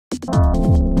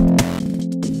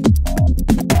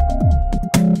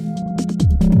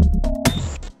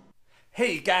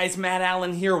Hey guys, Matt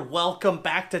Allen here. Welcome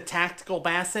back to Tactical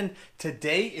Bassin.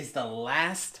 Today is the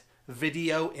last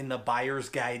video in the Buyer's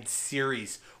Guide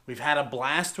series. We've had a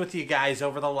blast with you guys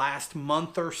over the last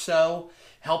month or so,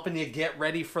 helping you get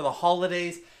ready for the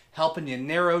holidays, helping you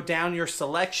narrow down your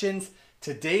selections.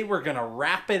 Today we're going to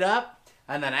wrap it up,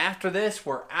 and then after this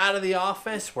we're out of the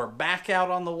office, we're back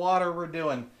out on the water, we're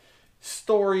doing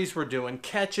stories, we're doing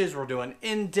catches, we're doing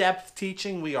in-depth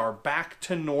teaching. We are back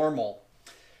to normal.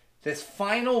 This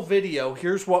final video,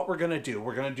 here's what we're going to do.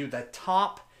 We're going to do the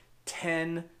top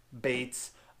 10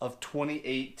 baits of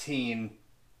 2018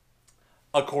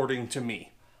 according to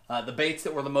me. The baits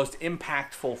that were the most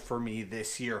impactful for me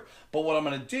this year. But what I'm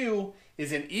going to do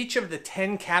is in each of the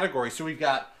 10 categories, so we've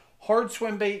got hard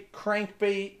swim bait,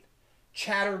 crankbait,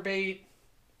 chatterbait,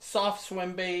 soft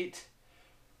swim bait,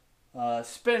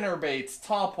 spinner baits,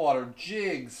 topwater,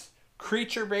 jigs,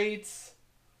 creature baits,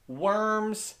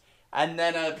 worms, and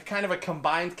then a kind of a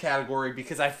combined category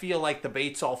because I feel like the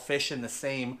baits all fish in the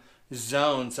same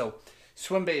zone. So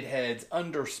swim bait heads,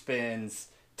 underspins,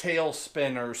 tail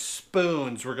spinners,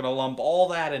 spoons, we're going to lump all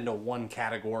that into one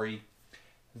category.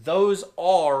 Those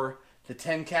are the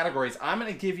 10 categories. I'm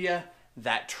going to give you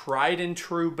that tried and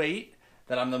true bait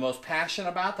that I'm the most passionate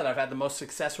about, that I've had the most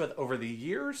success with over the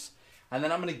years. And then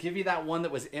I'm going to give you that one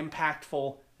that was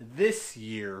impactful this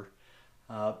year.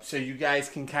 So you guys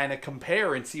can kind of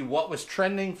compare and see what was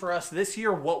trending for us this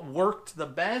year, what worked the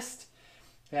best,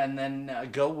 and then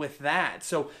go with that.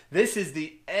 So this is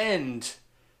the end,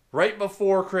 right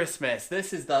before Christmas.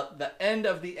 This is the end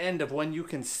of when you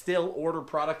can still order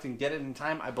product and get it in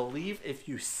time. I believe if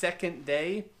you second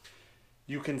day,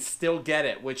 you can still get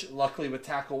it, which luckily with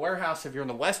Tackle Warehouse, if you're in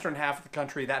the western half of the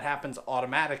country, that happens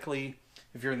automatically.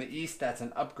 If you're in the east, that's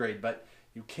an upgrade, but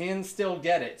you can still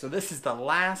get it. So this is the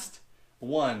last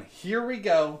one. Here we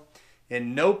go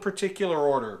in no particular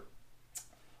order.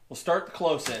 We'll start the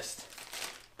closest.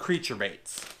 Creature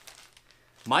baits.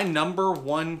 My number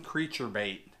one creature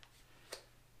bait,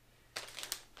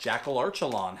 Jackal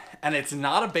Archelon. And it's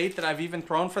not a bait that I've even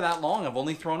thrown for that long. I've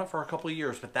only thrown it for a couple of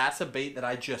years, but that's a bait that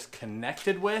I just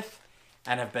connected with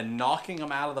and have been knocking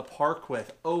them out of the park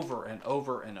with over and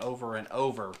over and over and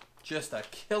over. Just a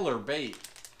killer bait.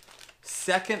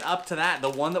 Second up to that, the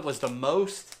one that was the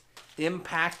most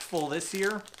impactful this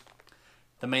year,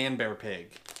 the man bear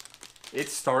pig. It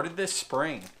started this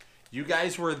spring. You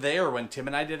guys were there when Tim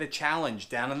and I did a challenge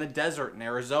down in the desert in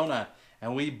Arizona,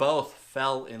 and we both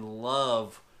fell in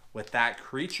love with that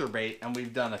creature bait, and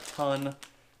we've done a ton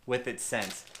with it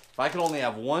since. If I could only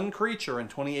have one creature in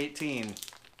 2018,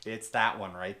 it's that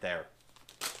one right there.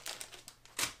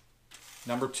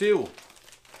 Number two,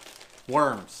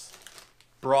 worms.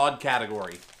 Broad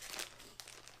category.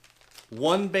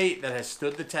 One bait that has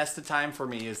stood the test of time for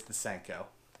me is the Senko.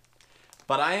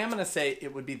 But I am going to say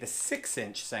it would be the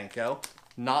 6-inch Senko,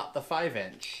 not the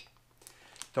 5-inch.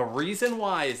 The reason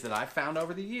why is that I found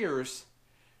over the years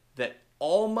that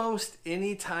almost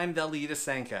any time they'll eat a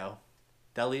Senko,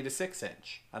 they'll eat a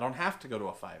 6-inch. I don't have to go to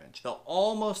a 5-inch. They'll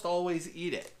almost always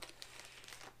eat it.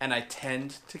 And I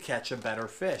tend to catch a better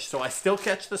fish. So I still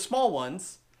catch the small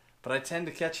ones, but I tend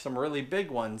to catch some really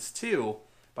big ones too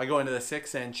by going to the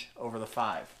 6-inch over the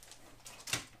 5.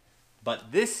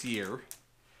 But this year,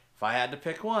 if I had to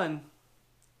pick one,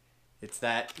 it's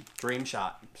that Dream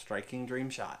Shot, Striking Dream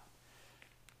Shot.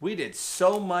 We did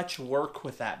so much work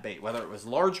with that bait, whether it was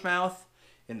largemouth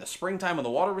in the springtime when the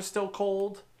water was still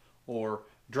cold, or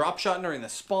drop shot during the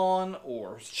spawn,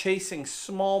 or chasing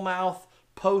smallmouth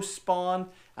post-spawn,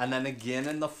 and then again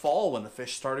in the fall when the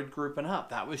fish started grouping up.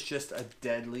 That was just a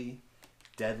deadly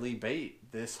bait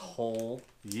this whole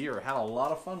year. Had a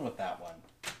lot of fun with that one.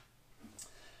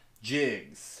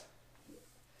 Jigs.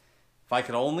 If I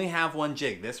could only have one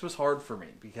jig, this was hard for me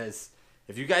because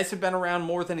if you guys have been around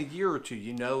more than a year or two,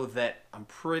 you know that I'm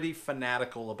pretty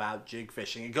fanatical about jig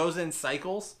fishing. It goes in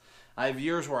cycles. I have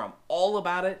years where I'm all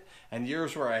about it and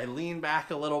years where I lean back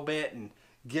a little bit and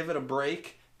give it a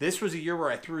break. This was a year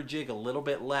where I threw a jig a little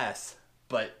bit less,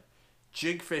 but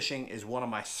jig fishing is one of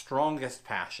my strongest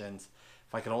passions.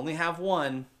 If I could only have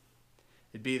one,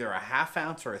 it'd be either a 1/2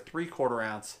 ounce or a 3/4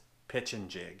 ounce pitching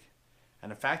jig.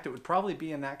 And in fact, it would probably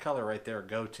be in that color right there,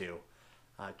 go-to.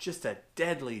 Just a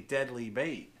deadly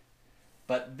bait.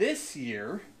 But this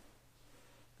year,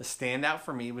 the standout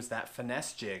for me was that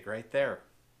finesse jig right there.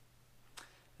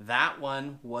 That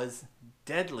one was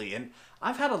deadly. And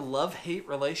I've had a love-hate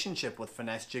relationship with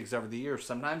finesse jigs over the years.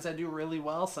 Sometimes I do really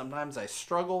well, sometimes I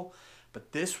struggle.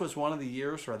 But this was one of the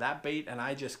years where that bait and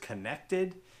I just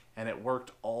connected, and it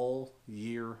worked all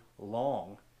year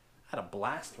long. I had a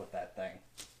blast with that thing.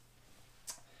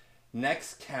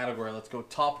 Next category, let's go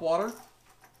topwater.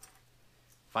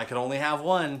 If I could only have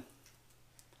one,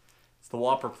 it's the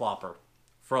Whopper Plopper.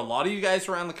 For a lot of you guys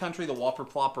around the country, the Whopper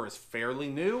Plopper is fairly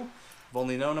new. I've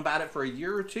only known about it for a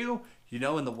year or two. You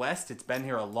know, in the West, it's been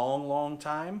here a long, long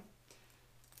time.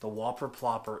 The Whopper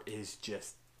Plopper is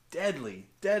just deadly,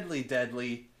 deadly,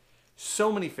 deadly. So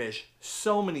many fish,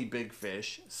 so many big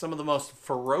fish. Some of the most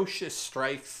ferocious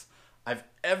strikes I've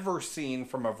ever seen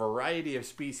from a variety of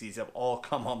species have all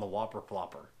come on the Whopper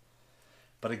Plopper.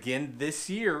 But again, this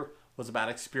year was about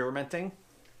experimenting,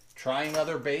 trying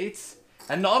other baits.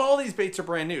 And not all these baits are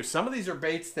brand new. Some of these are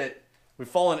baits that we've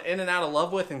fallen in and out of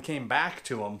love with and came back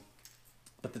to them.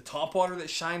 But the top water that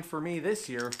shined for me this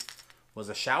year was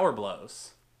a Shower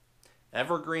Blows.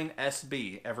 Evergreen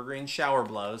SB, Evergreen Shower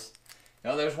Blows.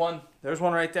 Now there's one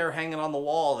right there hanging on the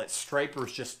wall that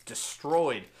Stripers just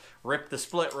destroyed. Ripped the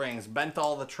split rings, bent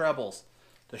all the trebles.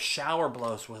 The Shower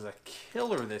Blows was a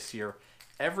killer this year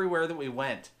everywhere that we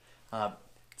went.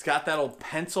 It's got that old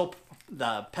pencil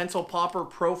popper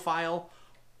profile,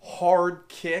 hard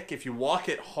kick. If you walk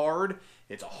it hard,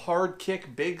 it's a hard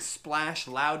kick, big splash,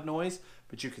 loud noise,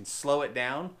 but you can slow it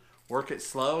down, work it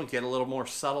slow, get a little more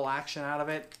subtle action out of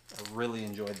it. I really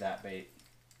enjoyed that bait.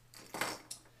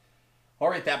 All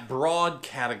right, that broad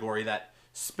category, that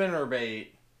spinner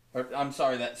bait, or I'm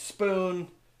sorry, that spoon,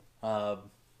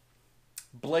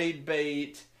 blade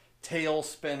bait, tail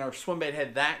spinner, swim bait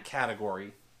head, that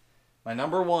category. My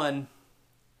number one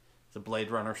is a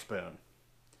Blade Runner spoon.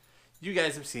 You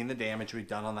guys have seen the damage we've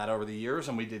done on that over the years,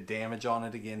 and we did damage on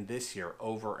it again this year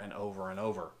over and over and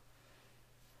over.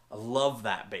 I love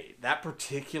that bait. That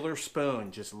particular spoon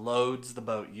just loads the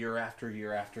boat year after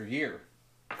year after year.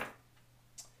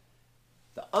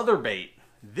 The other bait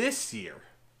this year,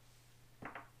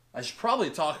 I should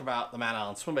probably talk about the Mount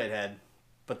Island swim bait head,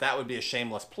 but that would be a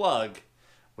shameless plug,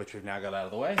 which we've now got out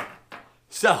of the way.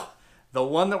 So, the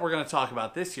one that we're going to talk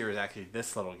about this year is actually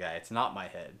this little guy. It's not my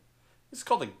head. This is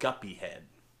called a guppy head.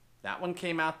 That one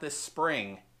came out this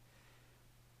spring.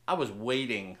 I was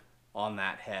waiting on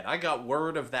that head. I got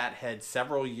word of that head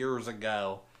several years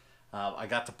ago. I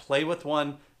got to play with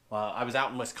one. I was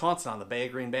out in Wisconsin on the Bay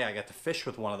of Green Bay. I got to fish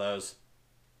with one of those.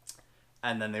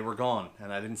 And then they were gone.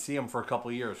 And I didn't see them for a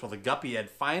couple years. Well, the guppy head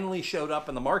finally showed up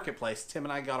in the marketplace. Tim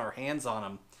and I got our hands on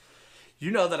them.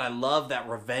 You know that I love that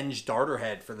Revenge darter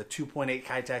head for the 2.8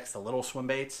 Kitex, the little swim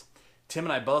baits. Tim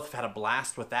and I both have had a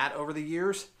blast with that over the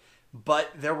years, but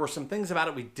there were some things about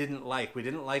it we didn't like. We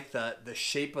didn't like the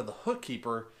shape of the hook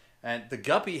keeper, and the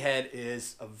guppy head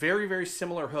is a very, very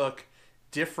similar hook,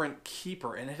 different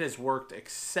keeper, and it has worked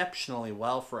exceptionally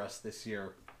well for us this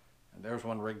year. And there's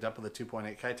one rigged up with a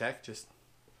 2.8 Kitex, just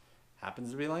happens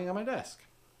to be laying on my desk.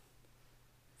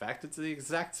 In fact, it's the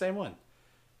exact same one.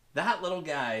 That little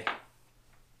guy,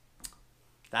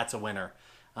 that's a winner.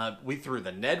 We threw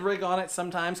the Ned rig on it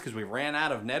sometimes because we ran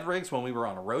out of Ned rigs when we were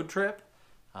on a road trip.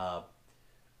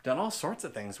 Done all sorts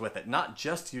of things with it. Not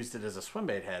just used it as a swim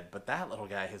bait head, but that little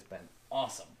guy has been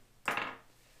awesome.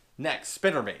 Next,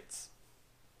 spinner baits.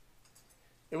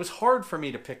 It was hard for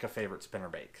me to pick a favorite spinner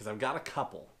bait because I've got a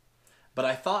couple. But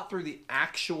I thought through the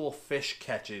actual fish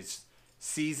catches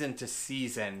season to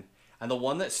season, and the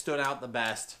one that stood out the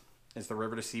best is the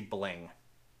River to Sea Bling.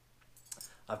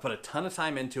 I've put a ton of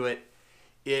time into it.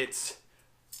 It's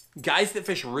guys that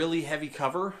fish really heavy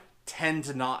cover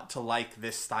tend not to like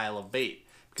this style of bait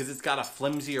because it's got a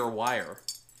flimsier wire.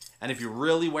 And if you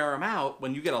really wear them out,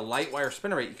 when you get a light wire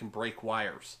spinnerbait, you can break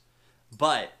wires.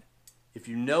 But if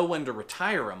you know when to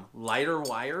retire them, lighter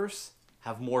wires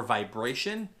have more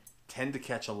vibration, tend to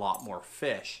catch a lot more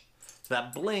fish. So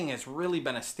that Bling has really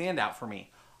been a standout for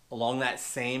me. Along that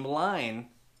same line,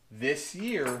 this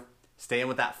year, staying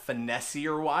with that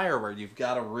finessier wire where you've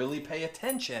got to really pay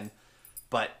attention,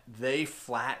 but they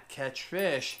flat catch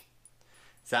fish.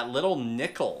 It's that little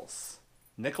Nichols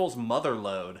mother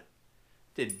load.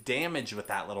 Did damage with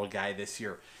that little guy this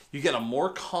year. You get a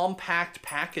more compact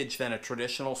package than a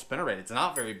traditional spinnerbait. It's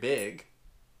not very big.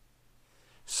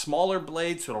 Smaller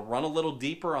blades, so it'll run a little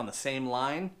deeper on the same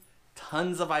line.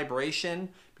 Tons of vibration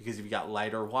because you've got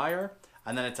lighter wire.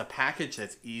 And then it's a package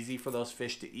that's easy for those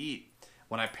fish to eat.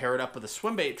 When I pair it up with a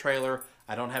swim bait trailer,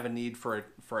 I don't have a need for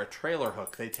a trailer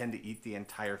hook. They tend to eat the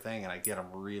entire thing, and I get them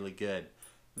really good.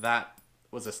 That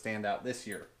was a standout this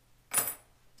year.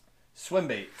 Swim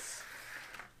baits.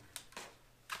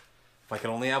 If I could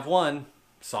only have one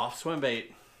soft swim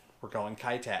bait, we're going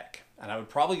Kitech. And I would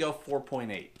probably go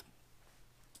 4.8.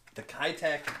 The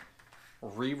Kitech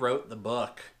rewrote the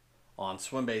book on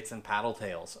swim baits and paddle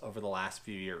tails over the last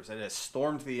few years. It has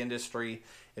stormed the industry.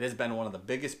 It has been one of the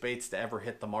biggest baits to ever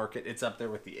hit the market. It's up there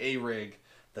with the A-Rig,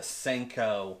 the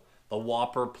Senko, the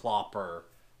Whopper Plopper,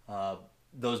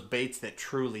 those baits that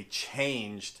truly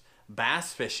changed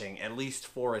bass fishing, at least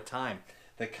for a time.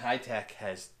 The Kitech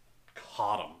has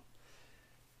caught them.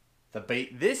 The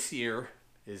bait this year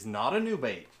is not a new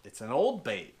bait. It's an old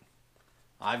bait.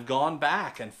 I've gone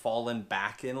back and fallen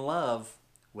back in love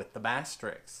with the Bass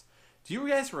Tricks. Do you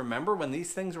guys remember when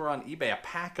these things were on eBay? A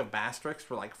pack of Bass Tricks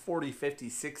for like 40, 50,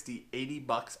 60, 80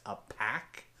 bucks a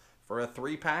pack for a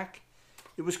 3-pack.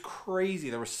 It was crazy.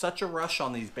 There was such a rush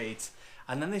on these baits,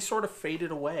 and then they sort of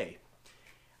faded away.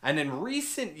 And in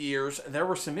recent years, there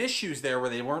were some issues there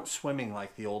where they weren't swimming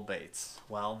like the old baits.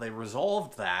 Well, they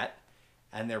resolved that,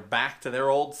 and they're back to their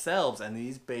old selves, and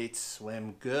these baits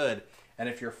swim good. And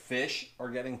if your fish are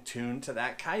getting tuned to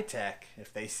that Kitech,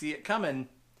 if they see it coming,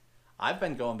 I've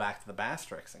been going back to the Bass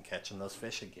Tricks and catching those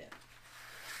fish again.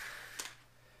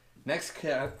 Next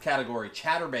category,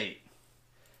 chatterbait.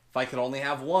 If I could only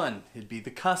have one, it'd be the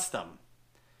Custom.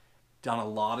 Done a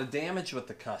lot of damage with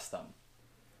the Custom.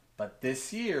 But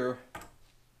this year,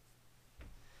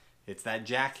 it's that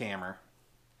JackHammer.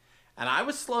 And I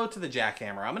was slow to the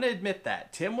JackHammer. I'm going to admit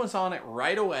that. Tim was on it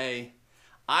right away.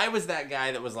 I was that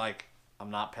guy that was like,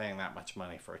 I'm not paying that much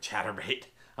money for a chatterbait.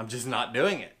 I'm just not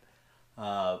doing it.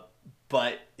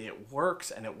 But it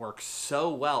works, and it works so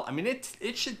well. I mean,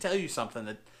 it should tell you something,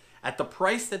 that at the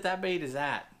price that that bait is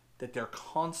at, that they're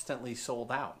constantly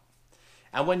sold out.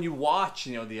 And when you watch,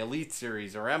 you know, the Elite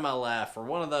Series or MLF or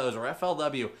one of those or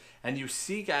FLW, and you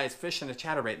see guys fishing a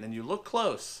chatterbait, and then you look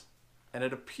close, and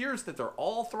it appears that they're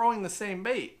all throwing the same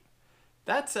bait,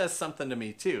 that says something to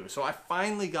me too. So I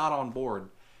finally got on board.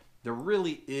 There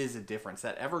really is a difference.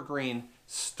 That Evergreen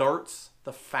starts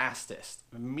the fastest.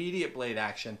 Immediate blade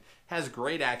action. Has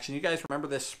great action. You guys remember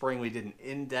this spring we did an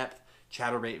in-depth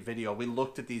chatterbait video. We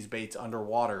looked at these baits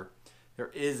underwater. There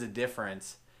is a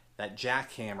difference. That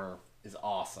JackHammer is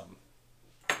awesome.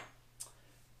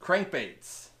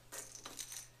 Crankbaits.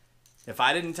 If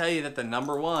I didn't tell you that the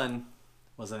number one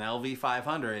was an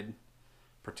LV500,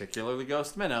 particularly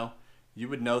Ghost Minnow, you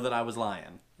would know that I was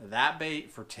lying. That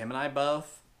bait for Tim and I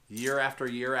both, year after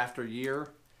year after year,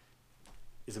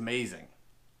 is amazing.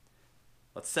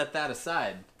 Let's set that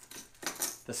aside.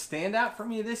 The standout for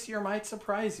me this year might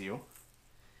surprise you.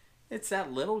 It's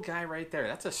that little guy right there.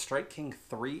 That's a Strike King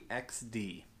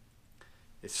 3XD.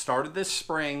 It started this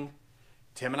spring.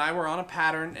 Tim and I were on a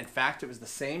pattern. In fact, it was the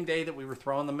same day that we were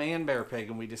throwing the man bear pig,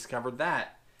 and we discovered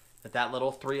that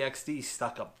little 3XD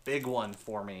stuck a big one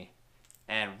for me.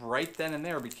 And right then and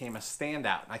there became a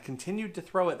standout. I continued to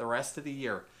throw it the rest of the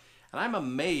year. And I'm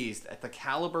amazed at the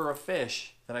caliber of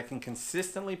fish that I can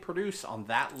consistently produce on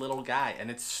that little guy. And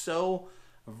it's so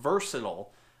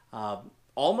versatile.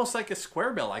 Almost like a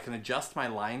square bill. I can adjust my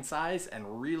line size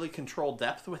and really control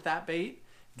depth with that bait.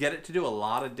 Get it to do a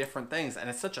lot of different things. And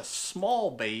it's such a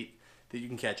small bait that you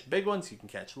can catch big ones, you can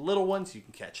catch little ones, you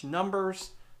can catch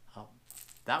numbers.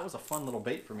 That was a fun little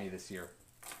bait for me this year.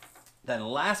 Then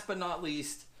last but not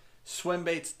least, swim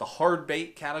baits, the hard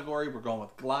bait category. We're going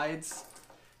with glides.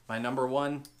 My number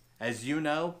one, as you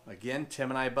know, again, Tim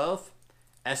and I both,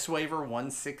 S-Waver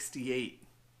 168.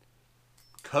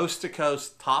 Coast to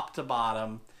coast, top to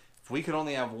bottom. If we could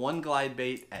only have one glide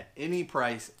bait at any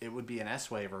price, it would be an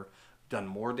S-Waver. Done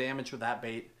more damage with that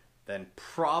bait than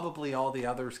probably all the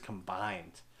others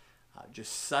combined.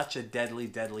 Just such a deadly,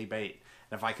 deadly bait.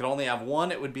 And if I could only have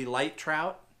one, it would be light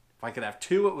trout. If I could have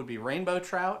two, it would be rainbow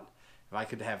trout. If I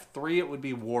could have three, it would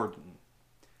be warden.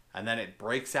 And then it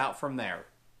breaks out from there.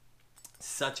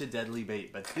 Such a deadly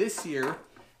bait. But this year,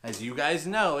 as you guys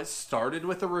know, it started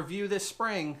with a review this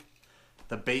spring.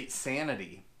 The bait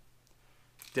Sanity.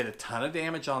 Did a ton of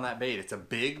damage on that bait. It's a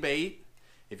big bait.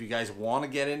 If you guys want to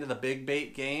get into the big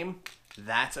bait game,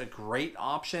 that's a great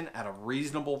option at a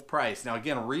reasonable price. Now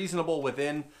again, reasonable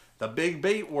within the big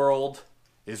bait world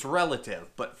is relative,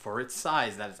 but for its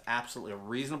size, that is absolutely a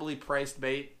reasonably priced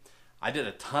bait. I did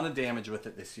a ton of damage with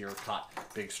it this year. Caught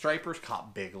big stripers,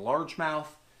 caught big largemouth,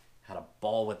 had a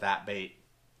ball with that bait.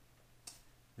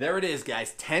 There it is,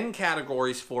 guys. 10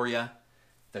 categories for you.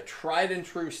 The tried and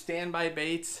true standby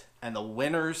baits and the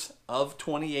winners of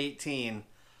 2018.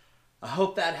 I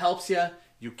hope that helps you.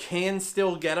 You can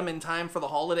still get them in time for the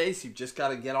holidays. You've just got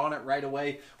to get on it right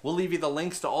away. We'll leave you the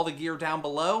links to all the gear down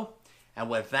below. And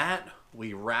with that,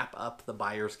 we wrap up the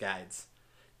buyer's guides.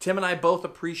 Tim and I both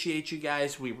appreciate you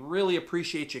guys. We really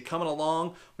appreciate you coming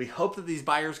along. We hope that these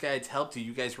buyer's guides helped you.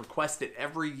 You guys request it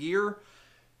every year.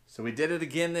 So we did it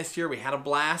again this year. We had a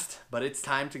blast, but it's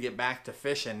time to get back to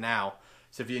fishing now.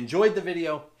 So if you enjoyed the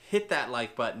video, hit that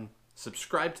like button,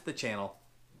 subscribe to the channel,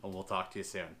 and we'll talk to you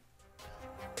soon.